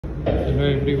Hello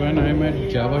everyone, I am at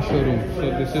Java showroom. So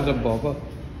this is a bobber,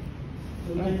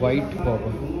 white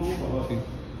bobber.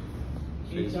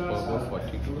 See, says bobber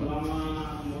 42.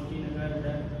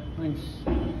 Nice.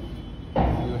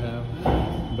 You have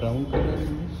brown color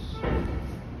in this.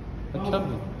 Acha,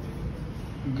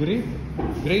 grey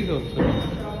is also nice.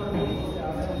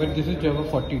 But this is Java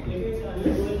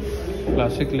 42.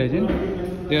 Classic legend.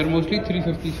 They are mostly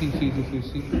 350cc if you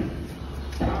see.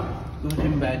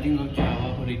 Version badging of Java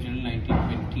original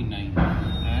 1929,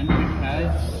 and it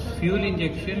has fuel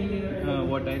injection,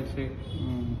 what I'll say,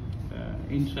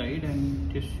 inside,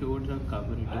 and just shows a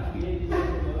carburetor feel.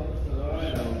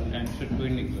 So, and it's a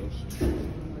twin exhaust.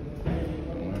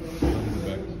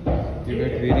 You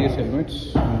get various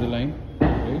helmets in the line,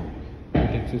 right?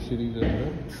 With accessories as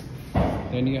well.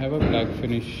 Then you have a black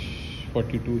finish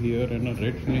 42 here, and a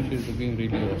red finish is looking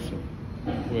really awesome.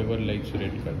 Whoever likes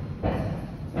red color.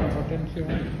 What else you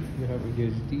have? You have a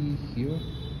Yezdi here.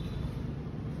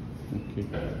 Okay.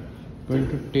 Going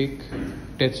to take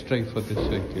test drive for this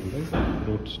cycle, right?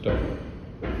 Roadster.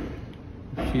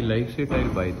 If she likes it,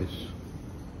 I'll buy this.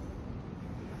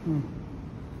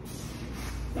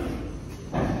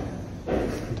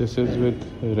 This is with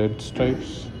red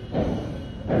stripes.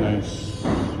 Nice.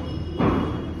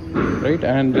 Right,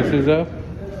 and this is a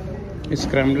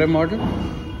scrambler model,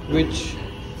 which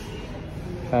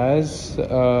has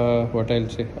what I'll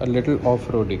say, a little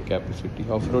off-roading capacity.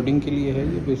 Off-roading के लिए है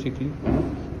ये basically, है ना?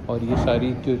 और ये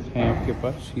सारी जो हैं आपके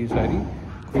पास, ये सारी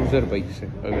क्रूज़र बाइक्स है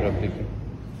अगर आप देखें.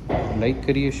 लाइक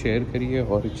करिए, शेयर करिए,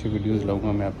 और अच्छी वीडियोस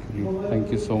लाऊंगा मैं आपके लिए.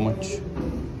 Thank you so much.